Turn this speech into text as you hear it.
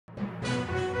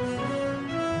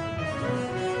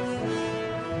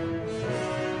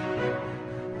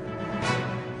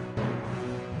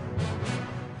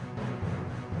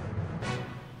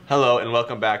Hello and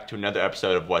welcome back to another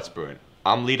episode of What's Bruin.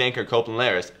 I'm lead anchor Copeland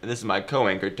Laris, and this is my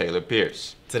co-anchor Taylor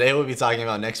Pierce. Today we'll be talking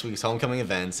about next week's homecoming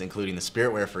events, including the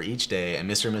spirit wear for each day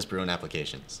and Mr. and Miss Bruin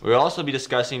applications. We'll also be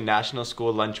discussing National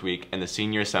School Lunch Week and the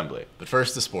Senior Assembly. But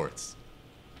first, the sports.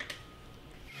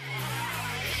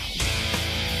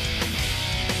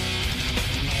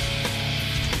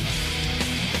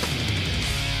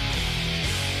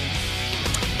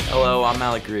 Hello, I'm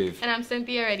Alec Grieve. And I'm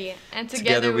Cynthia Reddy. And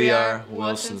together we are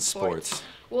Wilson Sports.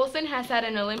 Wilson has had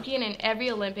an Olympian in every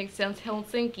Olympics since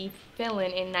Helsinki,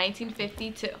 Finland in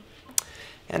 1952.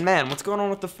 And man, what's going on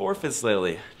with the forfeits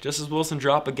lately? Just as Wilson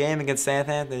drop a game against St.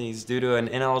 Anthony's due to an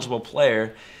ineligible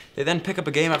player, they then pick up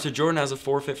a game after Jordan has a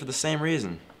forfeit for the same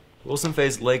reason. Wilson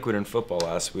faced Lakewood in football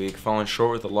last week, falling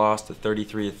short with a loss to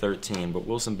 33-13, but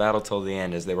Wilson battled till the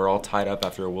end as they were all tied up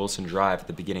after a Wilson drive at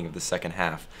the beginning of the second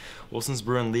half. Wilson's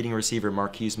Bruin leading receiver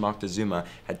Marquise Moctezuma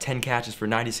had 10 catches for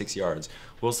 96 yards.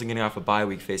 Wilson, getting off a bye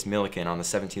week, faced Milliken on the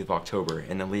 17th of October,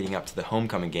 and then leading up to the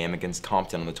homecoming game against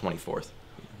Compton on the 24th.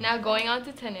 Now going on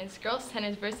to tennis, girls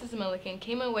tennis versus Milliken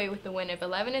came away with a win of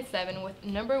 11-7 with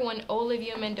 #1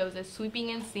 Olivia Mendoza sweeping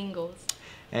in singles.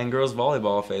 And girls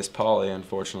volleyball faced Poly,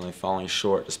 unfortunately falling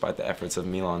short despite the efforts of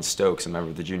Milan Stokes, a member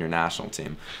of the junior national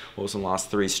team. Wilson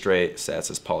lost 3 straight sets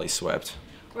as Poly swept.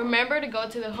 Remember to go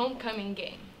to the homecoming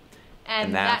game.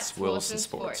 And that's Wilson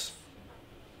Sports.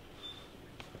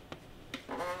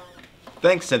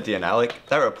 Thanks, Cynthia and Alec.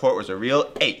 That report was a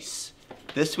real ace.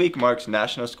 This week marks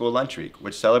National School Lunch Week,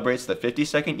 which celebrates the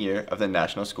 52nd year of the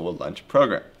National School Lunch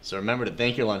Program. So remember to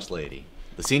thank your lunch lady.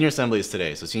 The senior assembly is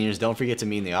today, so seniors don't forget to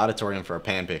meet in the auditorium for a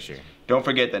pan picture. Don't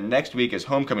forget that next week is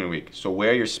homecoming week, so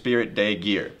wear your Spirit Day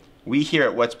gear. We here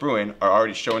at What's Bruin are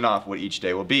already showing off what each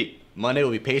day will be. Monday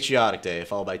will be Patriotic Day,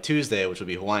 followed by Tuesday, which will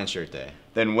be Hawaiian Shirt Day.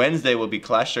 Then Wednesday will be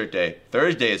Class Shirt Day,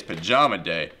 Thursday is Pajama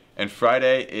Day, and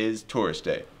Friday is Tourist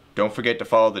Day. Don't forget to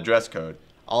follow the dress code.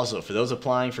 Also, for those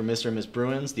applying for Mr. and Miss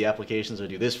Bruins, the applications are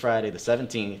due this Friday, the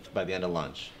 17th, by the end of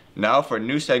lunch. Now for a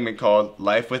new segment called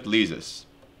Life with Lises.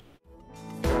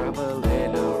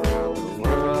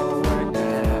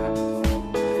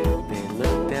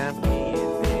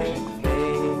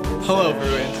 Hello,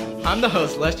 Bruins. I'm the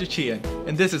host, Lester Chian,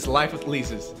 and this is Life with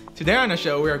Lises. Today on the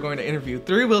show, we are going to interview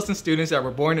 3 Wilson students that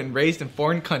were born and raised in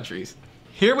foreign countries.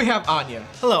 Here we have Anya.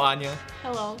 Hello, Anya.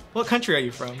 Hello. What country are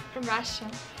you from? From Russia.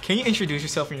 Can you introduce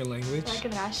yourself in your language? Like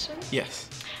in Russian? Yes.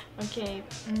 Okay.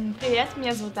 Привет,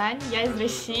 меня зовут Аня, я из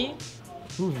России.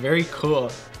 Ooh, very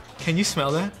cool. Can you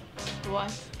smell that?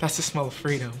 What? That's the smell of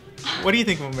freedom. What do you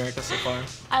think of America so far?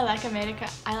 I like America.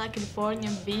 I like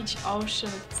California, beach, ocean,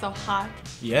 it's so hot.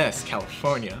 Yes,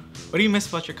 California. What do you miss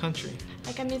about your country?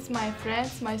 Like I miss my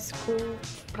friends, my school,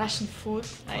 Russian food.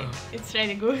 Like it's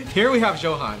really good. Here we have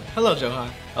Johan. Hello, Johan.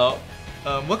 Oh,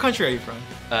 What country are you from?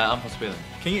 I'm from Sweden.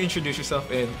 Can you introduce yourself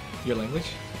in your language?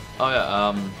 Oh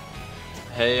ja,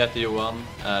 hej, jag heter Johan.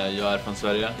 Jag är från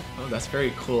Sverige. Oh, that's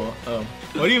very cool.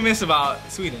 What do you miss about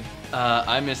Sweden?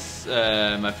 I miss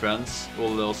my friends,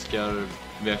 Olle, Oskar,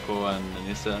 Veko, and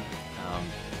Nisse.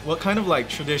 What kind of like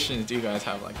traditions do you guys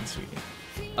have like in Sweden?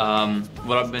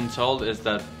 What I've been told is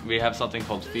that we have something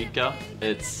called fika.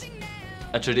 It's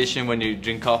a tradition when you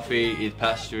drink coffee, eat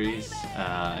pastries,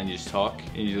 and you just talk.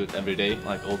 And you do it every day,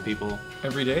 like old people.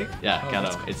 Every day? Yeah, Oh, kind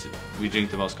that's of. cool. We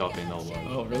drink the most coffee in the whole world.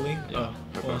 Oh, really? Yeah, Oh,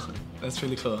 per well, person. that's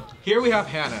really cool. Here we have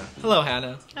Hannah. Hello,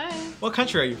 Hannah. Hi, What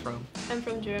country are you from? I'm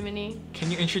from Germany.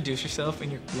 Can you introduce yourself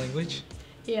in your language?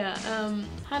 Ja,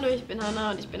 hallo, ich bin Hanna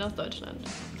und ich bin aus Deutschland.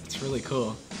 That's really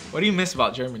cool. What do you miss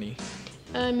about Germany?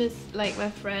 I miss like my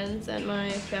friends and my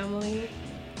family.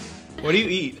 What do you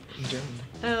eat in Germany?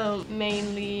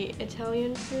 Mainly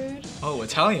Italian food. Oh,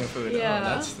 Italian food. Yeah.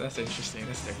 Oh, that's interesting.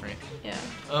 That's different. Yeah,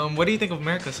 What do you think of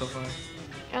America so far?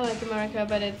 I like America,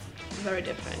 but it's very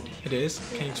different. It is?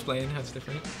 Can you explain how it's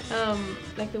different?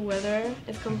 Like the weather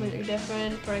is completely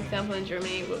different. For example, in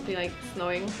Germany it would be like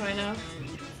snowing right now.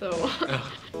 So.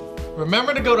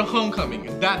 Remember to go to homecoming,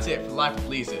 and that's it for Life with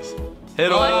Lises. Hej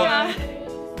då!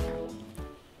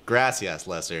 Gracias,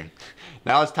 Lester.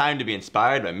 Now it's time to be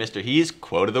inspired by Mr. He's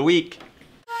Quote of the Week.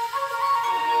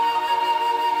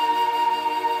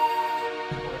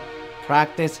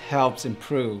 Practice helps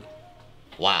improve.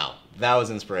 Wow, that was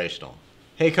inspirational.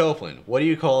 Hey Copeland, what do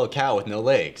you call a cow with no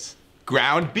legs?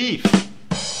 Ground beef.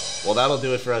 Well, that'll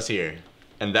do it for us here.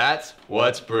 And that's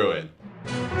What's Bruin.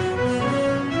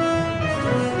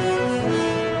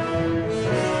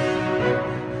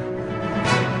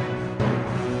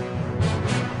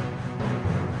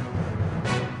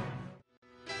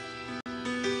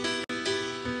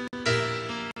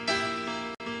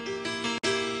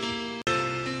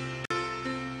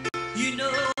 You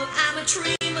know I'm a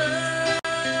dreamer.